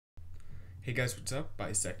Hey guys, what's up?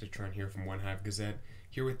 Bisectatron here from OneHive Gazette,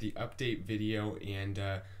 here with the update video, and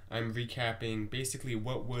I'm recapping basically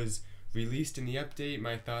what was released in the update,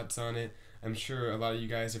 my thoughts on it. I'm sure a lot of you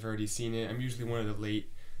guys have already seen it. I'm usually one of the late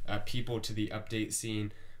people to the update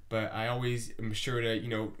scene, but I always am sure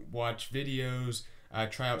to, watch videos,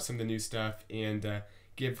 try out some of the new stuff, and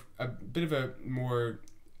give a bit of a more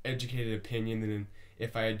educated opinion than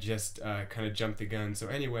if I had just kind of jumped the gun. So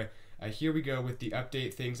anyway, here we go with the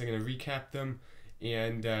update things. I'm going to recap them,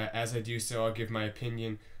 and as I do so, I'll give my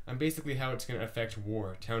opinion on basically how it's going to affect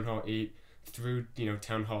war, Town Hall 8 through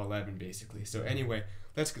Town Hall 11 basically. So anyway,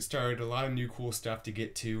 let's get started. A lot of new cool stuff to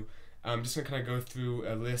get to. I'm just going to kind of go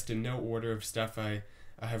through a list in no order of stuff I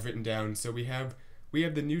have written down. So we have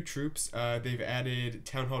the new troops. They've added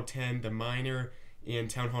Town Hall 10, the Miner, and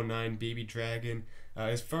Town Hall 9, Baby Dragon.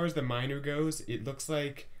 As far as the Miner goes, it looks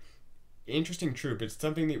like interesting troop. It's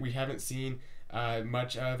something that we haven't seen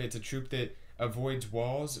much of. It's a troop that avoids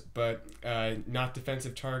walls, but not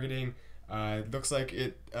defensive targeting. Looks like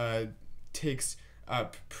it takes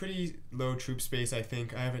up pretty low troop space, I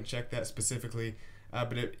think. I haven't checked that specifically,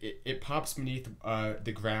 but it pops beneath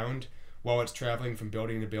the ground while it's traveling from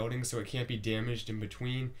building to building, so it can't be damaged in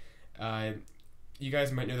between. You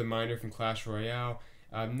guys might know the Miner from Clash Royale.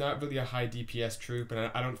 Not really a high DPS troop,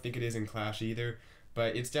 and I don't think it is in Clash either,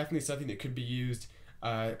 but it's definitely something that could be used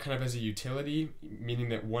kind of as a utility, meaning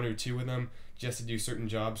that one or two of them just to do certain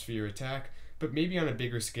jobs for your attack, but maybe on a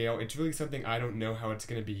bigger scale. It's really something I don't know how it's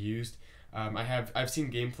going to be used. I've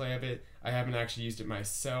seen gameplay of it. I haven't actually used it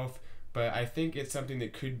myself, but I think it's something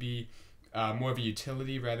that could be more of a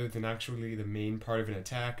utility rather than actually the main part of an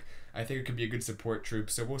attack. I think it could be a good support troop,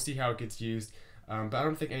 so we'll see how it gets used, but I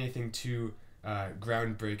don't think anything too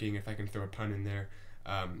groundbreaking, if I can throw a pun in there.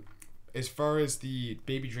 As far as the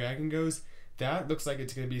Baby Dragon goes, that looks like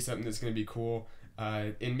it's going to be something that's going to be cool,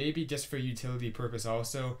 and maybe just for utility purpose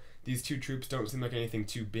also. These two troops don't seem like anything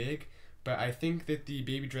too big, but I think that the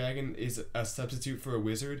Baby Dragon is a substitute for a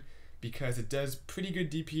wizard because it does pretty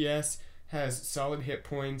good DPS, has solid hit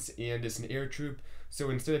points, and it's an air troop. So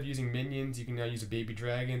instead of using minions, you can now use a Baby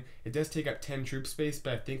Dragon. It does take up 10 troop space,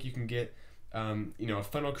 but I think you can get a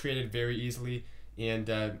funnel created very easily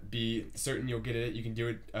and be certain you'll get it. You can do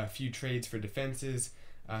it a few trades for defenses,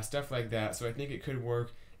 stuff like that. So I think it could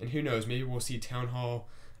work, and who knows, maybe we'll see Town Hall,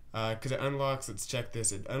 because it unlocks, let's check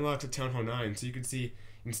this, it unlocks a Town Hall 9, so you can see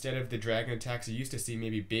instead of the dragon attacks you used to see,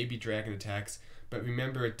 maybe baby dragon attacks, but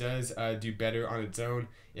remember it does do better on its own.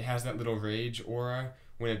 It has that little rage aura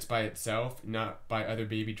when it's by itself, not by other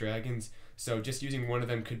baby dragons, so just using one of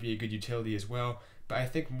them could be a good utility as well. But I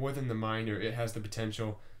think more than the Miner, it has the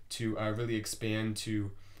potential to really expand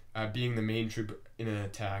to being the main troop in an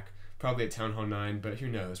attack, probably at Town Hall 9, but who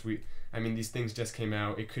knows. These things just came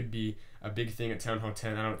out. It could be a big thing at Town Hall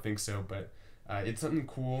 10. I don't think so, but it's something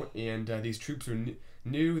cool, and these troops are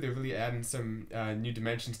new. They're really adding some new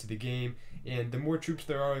dimensions to the game, and the more troops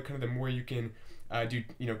there are, kind of the more you can do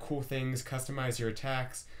cool things, customize your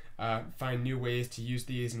attacks, find new ways to use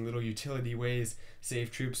these in little utility ways,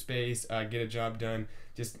 save troop space, get a job done,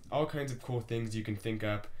 just all kinds of cool things you can think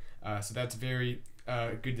up. So that's very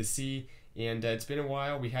good to see, and it's been a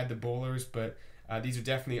while. We had the bowlers, but these are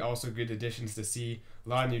definitely also good additions to see. A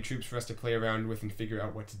lot of new troops for us to play around with and figure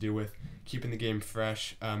out what to do with, keeping the game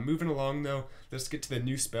fresh. Moving along though, let's get to the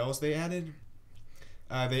new spells they added.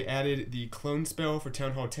 They added the clone spell for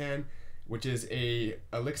Town Hall 10, which is a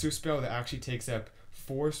elixir spell that actually takes up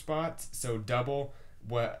 4 spots, so double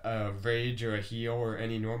what a rage or a heal or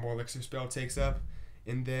any normal elixir spell takes up.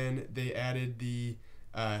 And then they added the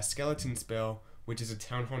skeleton spell, which is a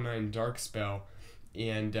Town Hall 9 dark spell,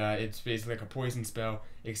 and it's basically like a poison spell,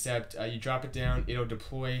 except you drop it down, it'll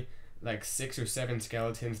deploy like 6 or 7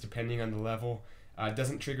 skeletons depending on the level.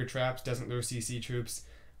 Doesn't trigger traps, doesn't lure CC troops,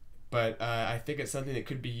 but I think it's something that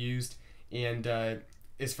could be used. And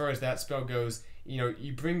as far as that spell goes,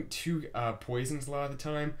 you bring 2 poisons a lot of the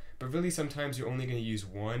time, but really sometimes you're only going to use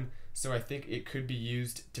 1, so I think it could be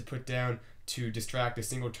used to put down to distract a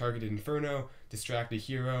single targeted inferno, distract a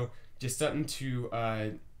hero, just something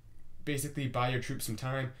to basically buy your troops some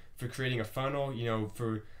time for creating a funnel,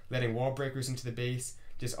 for letting wall breakers into the base,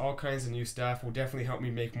 just all kinds of new stuff. Will definitely help me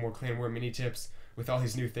make more Clan War mini tips with all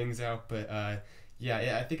these new things out, but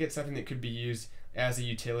yeah, I think it's something that could be used as a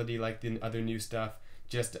utility like the other new stuff,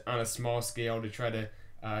 just on a small scale to try to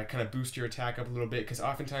kind of boost your attack up a little bit, because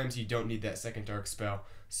oftentimes you don't need that second dark spell,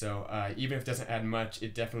 so even if it doesn't add much,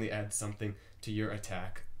 it definitely adds something to your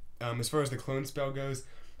attack. As far as the clone spell goes,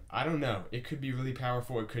 I don't know. It could be really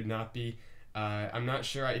powerful, it could not be. I'm not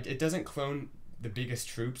sure. It doesn't clone the biggest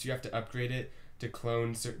troops. You have to upgrade it to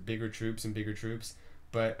clone bigger troops and bigger troops,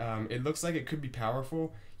 but it looks like it could be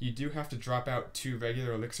powerful. You do have to drop out 2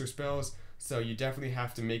 regular elixir spells, so you definitely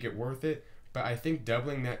have to make it worth it. But I think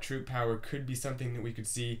doubling that troop power could be something that we could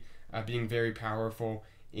see being very powerful.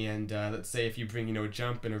 And let's say if you bring, a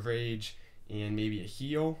jump and a rage and maybe a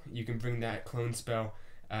heal, you can bring that clone spell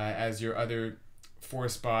as your other 4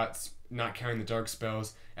 spots, not counting the dark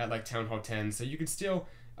spells, at like Town Hall 10. So you could still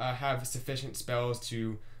have sufficient spells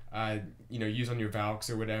to use on your Valks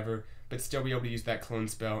or whatever, but still be able to use that clone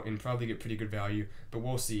spell and probably get pretty good value. But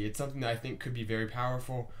we'll see. It's something that I think could be very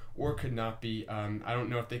powerful or could not be. I don't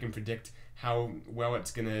know if they can predict how well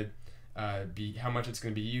it's gonna be, how much it's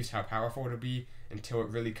gonna be used, how powerful it'll be until it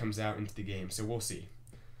really comes out into the game. So we'll see.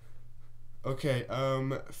 Okay,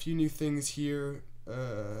 a few new things here.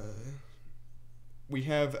 We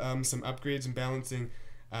have some upgrades and balancing.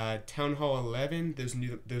 Town Hall 11,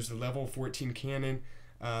 there's a level 14 cannon,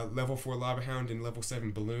 level 4 lava hound, and level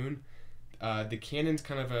 7 balloon. The cannon's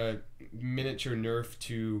kind of a miniature nerf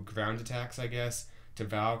to ground attacks, I guess, to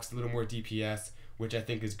Valks, a little more DPS, which I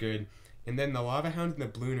think is good. And then the lava hound and the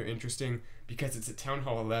balloon are interesting because it's at Town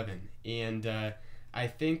Hall 11, and I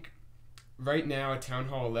think right now at Town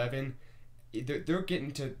Hall 11, they're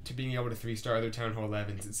getting to being able to 3-star other Town Hall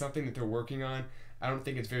 11s. It's something that they're working on. I don't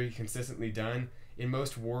think it's very consistently done. In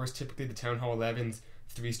most wars, typically the Town Hall 11s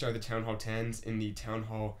 3-star the Town Hall 10s, and the Town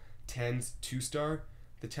Hall 10s 2-star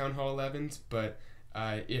the Town Hall 11s. But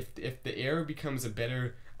if the air becomes a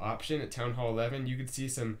better option at Town Hall 11, you could see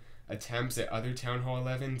some attempts at other Town Hall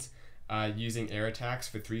 11s using air attacks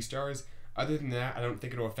for 3-stars. Other than that, I don't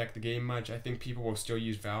think it'll affect the game much. I think people will still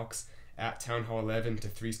use Valks at Town Hall 11 to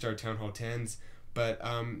 3-star Town Hall 10s. But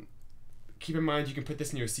keep in mind, you can put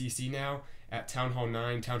this in your CC now at Town Hall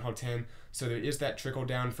 9, Town Hall 10, so there is that trickle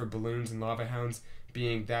down for balloons and lava hounds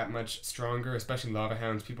being that much stronger, especially lava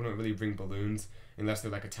hounds. People don't really bring balloons unless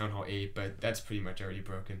they're like a Town Hall 8, but that's pretty much already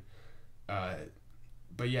broken.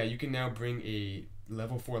 But yeah, you can now bring a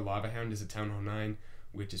level 4 lava hound as a Town Hall 9,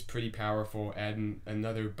 which is pretty powerful, adding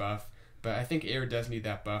another buff. But I think air does need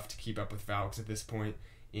that buff to keep up with Valks at this point,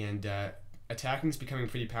 and attacking is becoming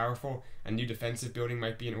pretty powerful. A new defensive building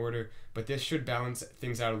might be in order, but this should balance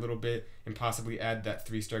things out a little bit and possibly add that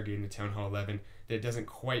 3-star game to Town Hall 11 that it doesn't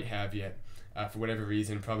quite have yet, for whatever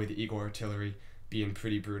reason, probably the Eagle Artillery being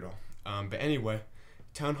pretty brutal. But anyway,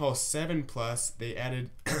 Town Hall 7 plus, they added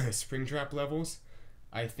Springtrap levels.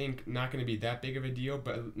 I think not going to be that big of a deal,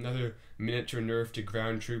 but another miniature nerf to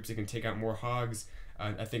ground troops. It can take out more hogs.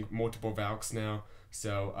 I think multiple Valks now,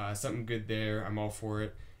 so something good there. I'm all for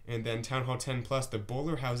it. And then Town Hall 10 plus, the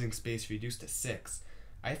bowler housing space reduced to 6.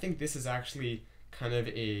 I think this is actually kind of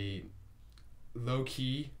a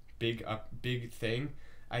low-key big thing.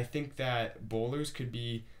 I think that bowlers could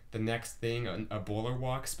be the next thing, a bowler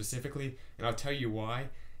walk specifically, and I'll tell you why.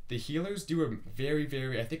 The healers do a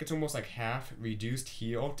very, I think it's almost like half reduced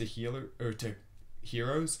heal to to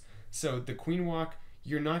heroes. So the queen walk,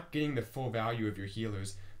 you're not getting the full value of your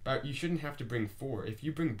healers, but you shouldn't have to bring 4. If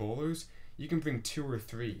you bring bowlers, you can bring 2 or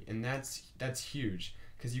 3, and that's huge,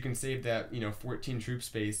 because you can save that 14 troop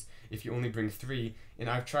space if you only bring 3. And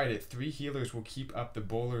I've tried it. 3 healers will keep up the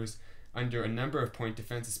bowlers under a number of point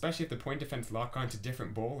defense, especially if the point defense lock on to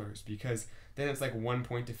different bowlers, because then it's like 1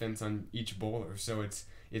 point defense on each bowler. So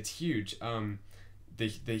it's huge.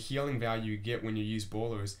 The healing value you get when you use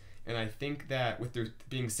bowlers, and I think that with there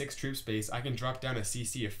being 6 troop space, I can drop down a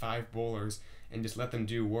CC of 5 bowlers and just let them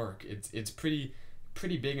do work. It's pretty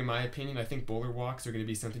big in my opinion. I think bowler walks are going to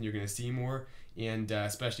be something you're going to see more, and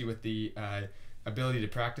especially with the ability to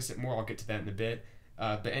practice it more. I'll get to that in a bit.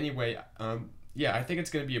 But anyway, yeah, I think it's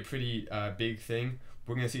going to be a pretty big thing.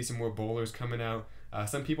 We're going to see some more bowlers coming out.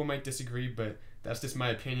 Some people might disagree, but that's just my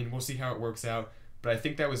opinion. We'll see how it works out. But I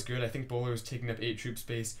think that was good. I think bowlers taking up 8 troop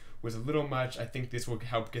space was a little much. I think this will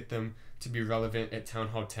help get them to be relevant at Town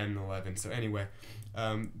Hall 10 and 11. So anyway,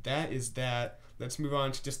 that is that. Let's move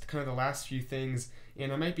on to just kind of the last few things.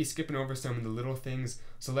 And I might be skipping over some of the little things,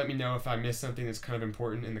 so let me know if I missed something that's kind of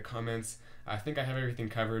important in the comments. I think I have everything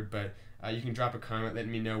covered, but you can drop a comment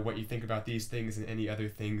letting me know what you think about these things and any other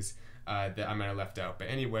things that I might have left out. But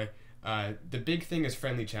anyway, the big thing is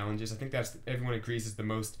friendly challenges. I think that's, everyone agrees, is the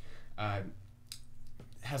most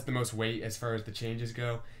has the most weight as far as the changes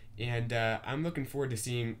go, and I'm looking forward to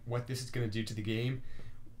seeing what this is going to do to the game.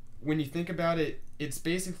 When you think about it, it's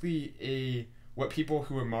basically what people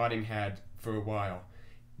who are modding had for a while.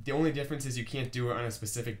 The only difference is you can't do it on a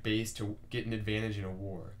specific base to get an advantage in a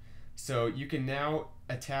war. So you can now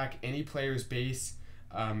attack any player's base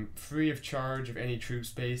free of charge of any troop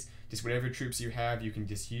space. Just whatever troops you have, you can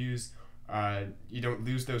just use. You don't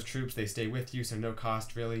lose those troops, they stay with you, so no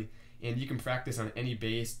cost really. and you can practice on any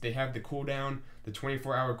base. They have the cooldown, the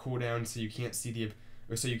 24-hour cooldown, so you can't see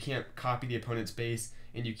so you can't copy the opponent's base,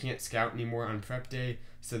 and you can't scout anymore on prep day.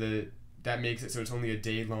 So that makes it so it's only a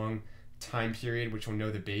day-long time period which will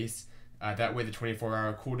know the base. That way, the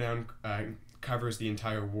 24-hour cooldown covers the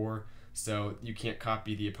entire war, so you can't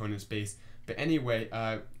copy the opponent's base. But anyway,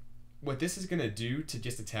 what this is going to do to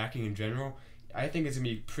just attacking in general, I think is going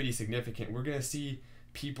to be pretty significant. We're going to see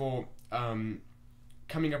people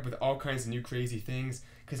coming up with all kinds of new crazy things,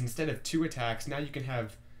 because instead of 2 attacks, now you can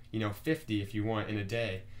have 50 if you want in a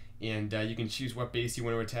day, and you can choose what base you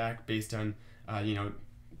want to attack based on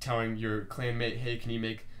telling your clanmate, hey,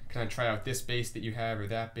 can I try out this base that you have or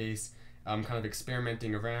that base, kind of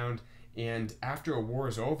experimenting around. And after a war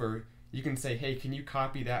is over, you can say, hey, can you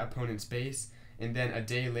copy that opponent's base? And then a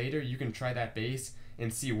day later, you can try that base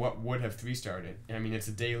and see what would have 3-starred it. I mean, it's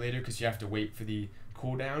a day later because you have to wait for the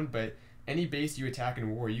cooldown, but any base you attack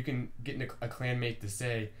in war, you can get a clanmate to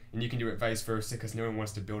say, and you can do it vice versa, because no one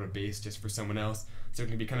wants to build a base just for someone else. So it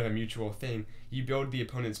can be kind of a mutual thing. You build the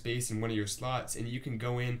opponent's base in one of your slots, and you can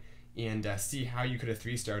go in and see how you could have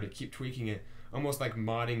 3-starred it, keep tweaking it, almost like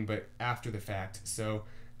modding, but after the fact. So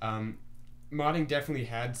modding definitely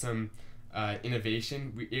had some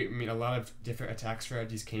innovation. A lot of different attack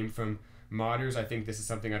strategies came from modders. I think this is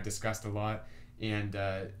something I've discussed a lot, and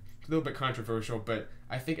a little bit controversial, but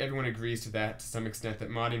I think everyone agrees to that to some extent, that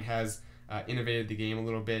modding has innovated the game a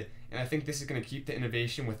little bit, and I think this is going to keep the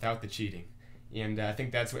innovation without the cheating. And I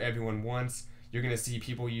think that's what everyone wants. You're going to see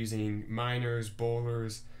people using miners,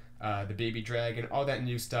 bowlers, the baby dragon, all that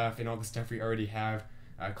new stuff, and all the stuff we already have.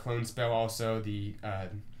 Clone spell also, the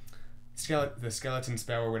skeleton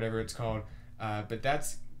spell or whatever it's called.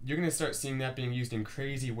 But you're going to start seeing that being used in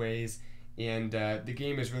crazy ways, and the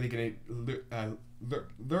game is really going to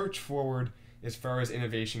lurch forward as far as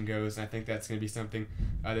innovation goes, and I think that's going to be something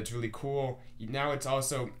that's really cool. Now it's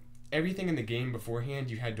also, everything in the game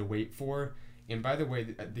beforehand you had to wait for, and by the way,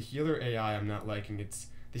 the healer AI I'm not liking.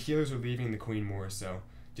 The healers are leaving the queen more, so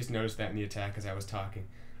just noticed that in the attack as I was talking.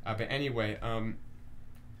 But anyway,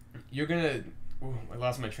 you're gonna, I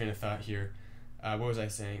lost my train of thought here. What was I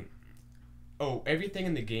saying? Oh, everything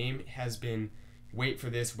in the game has been wait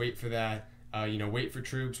for this, wait for that, wait for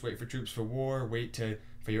troops for war,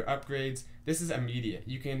 for your upgrades. This is immediate.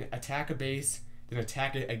 You can attack a base, then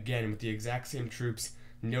attack it again with the exact same troops,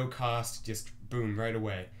 no cost, just boom, right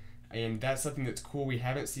away. And that's something that's cool. We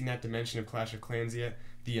haven't seen that dimension of Clash of Clans yet,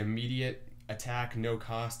 the immediate attack, no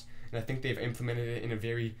cost, and I think they've implemented it in a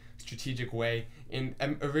very strategic way. And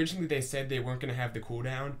originally they said they weren't going to have the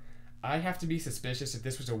cooldown. I have to be suspicious if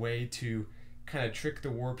this was a way to kind of trick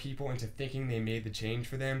the war people into thinking they made the change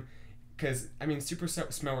for them, because I mean,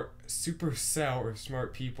 Supercell are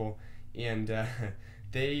smart people, and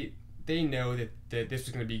they know that this was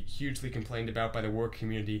going to be hugely complained about by the war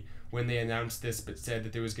community when they announced this, but said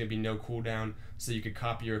that there was going to be no cooldown, so you could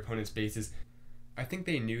copy your opponent's bases. I think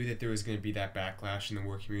they knew that there was going to be that backlash in the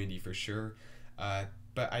war community for sure,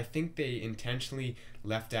 but I think they intentionally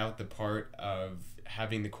left out the part of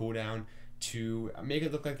having the cooldown to make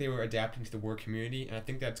it look like they were adapting to the war community, and I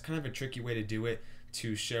think that's kind of a tricky way to do it,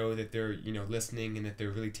 to show that they're listening and that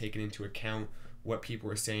they're really taking into account what people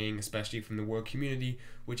are saying, especially from the war community,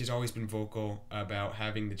 which has always been vocal about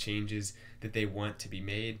having the changes that they want to be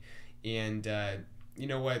made. And you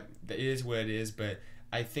know what, it is what it is, but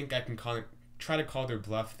I think I can try to call their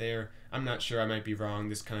bluff there. I'm not sure, I might be wrong,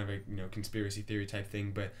 this kind of a conspiracy theory type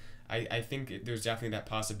thing, but I think there's definitely that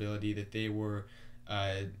possibility that they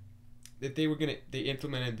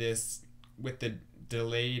implemented this with the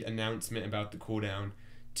delayed announcement about the cooldown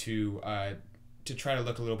to try to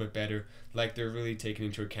look a little bit better, like they're really taking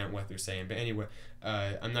into account what they're saying. But anyway,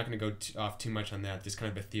 I'm not going to go off too much on that. Just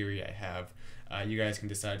kind of a theory I have. You guys can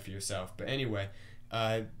decide for yourself. But anyway,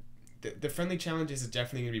 the friendly challenges is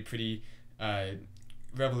definitely going to be pretty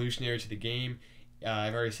revolutionary to the game.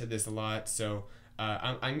 I've already said this a lot, so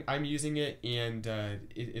I'm using it, and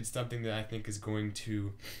it's something that I think is going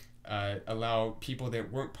to allow people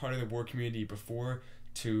that weren't part of the war community before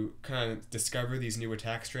to kind of discover these new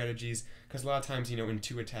attack strategies, because a lot of times, in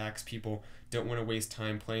 2 attacks, people don't want to waste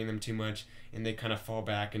time playing them too much, and they kind of fall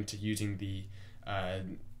back into using the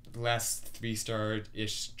less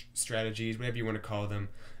 3-star-ish strategies, whatever you want to call them.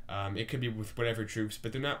 It could be with whatever troops,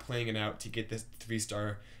 but they're not playing it out to get this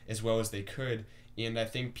 3-star as well as they could. And I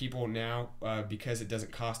think people now, because it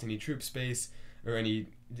doesn't cost any troop space,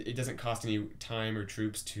 it doesn't cost any time or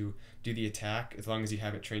troops to do the attack, as long as you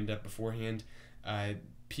have it trained up beforehand,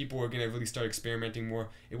 people are going to really start experimenting more.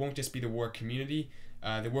 It won't just be the war community.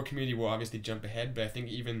 The war community will obviously jump ahead, but I think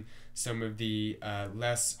even some of the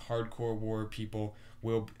less hardcore war people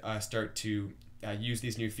will start to use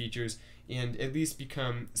these new features and at least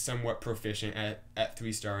become somewhat proficient at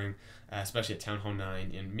 3-starring, especially at Town Hall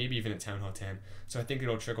 9 and maybe even at Town Hall 10. So I think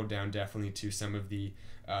it'll trickle down definitely to some of the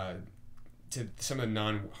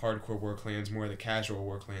non-hardcore war clans, more of the casual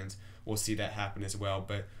war clans. We'll see that happen as well.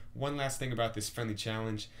 But one last thing about this friendly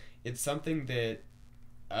challenge, it's something that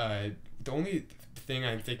the only thing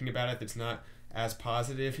I'm thinking about it that's not as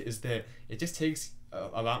positive is that it just takes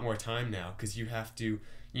a lot more time now, because you have to,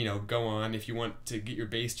 go on if you want to get your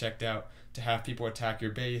base checked out, to have people attack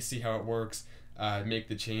your base, see how it works, make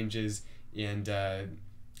the changes, and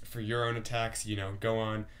for your own attacks, go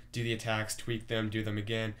on, do the attacks, tweak them, do them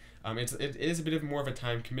again. It is a bit of more of a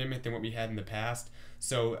time commitment than what we had in the past,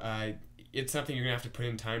 so it's something you're gonna have to put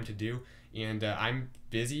in time to do. And I'm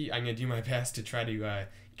busy. I'm gonna do my best to try to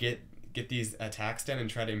get these attacks done and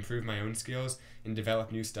try to improve my own skills and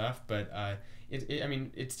develop new stuff. But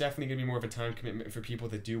it's definitely gonna be more of a time commitment for people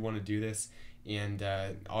that do want to do this. And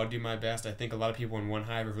I'll do my best. I think a lot of people in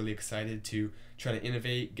OneHive are really excited to try to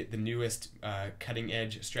innovate, get the newest cutting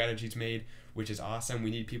edge strategies made, which is awesome.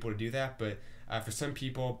 We need people to do that, but for some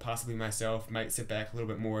people, possibly myself, might sit back a little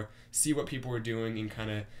bit more, see what people are doing, and kind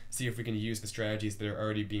of see if we can use the strategies that are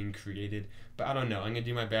already being created. But I don't know. I'm gonna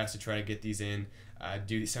do my best to try to get these in,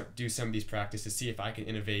 do some of these practices, see if I can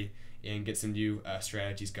innovate and get some new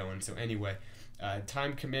strategies going. So anyway.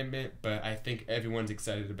 Time commitment, but I think everyone's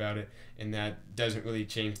excited about it, and that doesn't really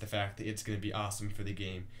change the fact that it's going to be awesome for the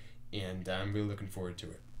game, and I'm really looking forward to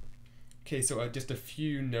it. Okay, so just a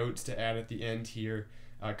few notes to add at the end here.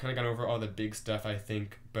 Kind of gone over all the big stuff, I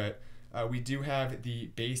think, but we do have the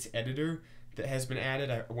base editor that has been added.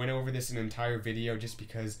 I went over this in an entire video just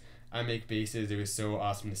because I make bases. It was so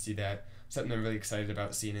awesome to see that. Something I'm really excited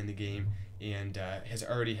about seeing in the game, and has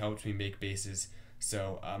already helped me make bases.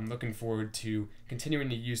 So I'm looking forward to continuing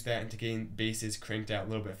to use that and to getting bases cranked out a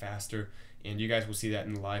little bit faster. And you guys will see that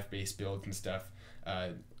in the live base builds and stuff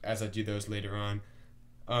as I do those later on.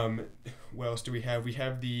 What else do we have? We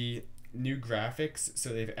have the new graphics. So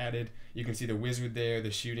they've added, you can see the wizard there,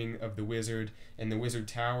 the shooting of the wizard, and the wizard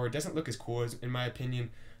tower. It doesn't look as cool as, in my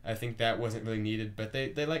opinion. I think that wasn't really needed, but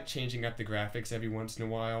they like changing up the graphics every once in a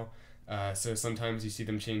while. So sometimes you see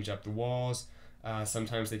them change up the walls.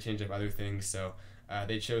 Sometimes they change up other things. So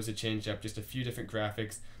they chose to change up just a few different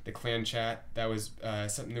graphics. The clan chat, that was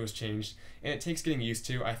something that was changed, and it takes getting used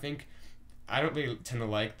to. I don't really tend to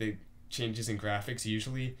like the changes in graphics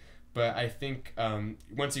usually, but I think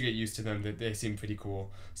once you get used to them, that they seem pretty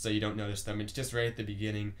cool, so you don't notice them. It's just right at the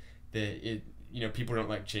beginning that people don't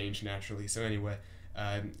like change naturally. So anyway,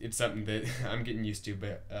 it's something that I'm getting used to,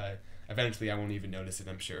 but eventually I won't even notice it,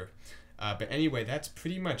 I'm sure. But anyway, that's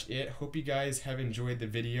pretty much it. Hope you guys have enjoyed the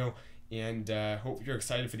video, and hope you're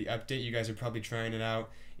excited for the update. You guys are probably trying it out,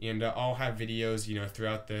 and I'll have videos,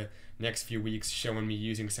 throughout the next few weeks showing me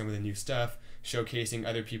using some of the new stuff, showcasing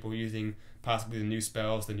other people using possibly the new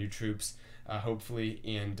spells, the new troops, hopefully,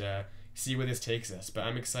 and see where this takes us. But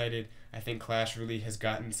I'm excited. I think Clash really has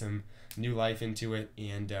gotten some new life into it,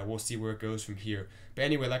 and we'll see where it goes from here. But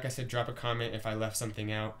anyway, like I said, drop a comment if I left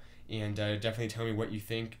something out, and definitely tell me what you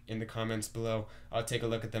think in the comments below. I'll take a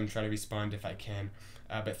look at them, try to respond if I can.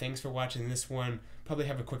 But thanks for watching this one. Probably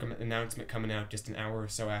have a quick announcement coming out just an hour or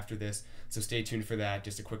so after this, so stay tuned for that.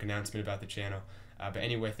 Just a quick announcement about the channel. But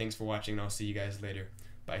anyway, thanks for watching, and I'll see you guys later.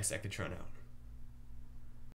 Bye, Sectatron out.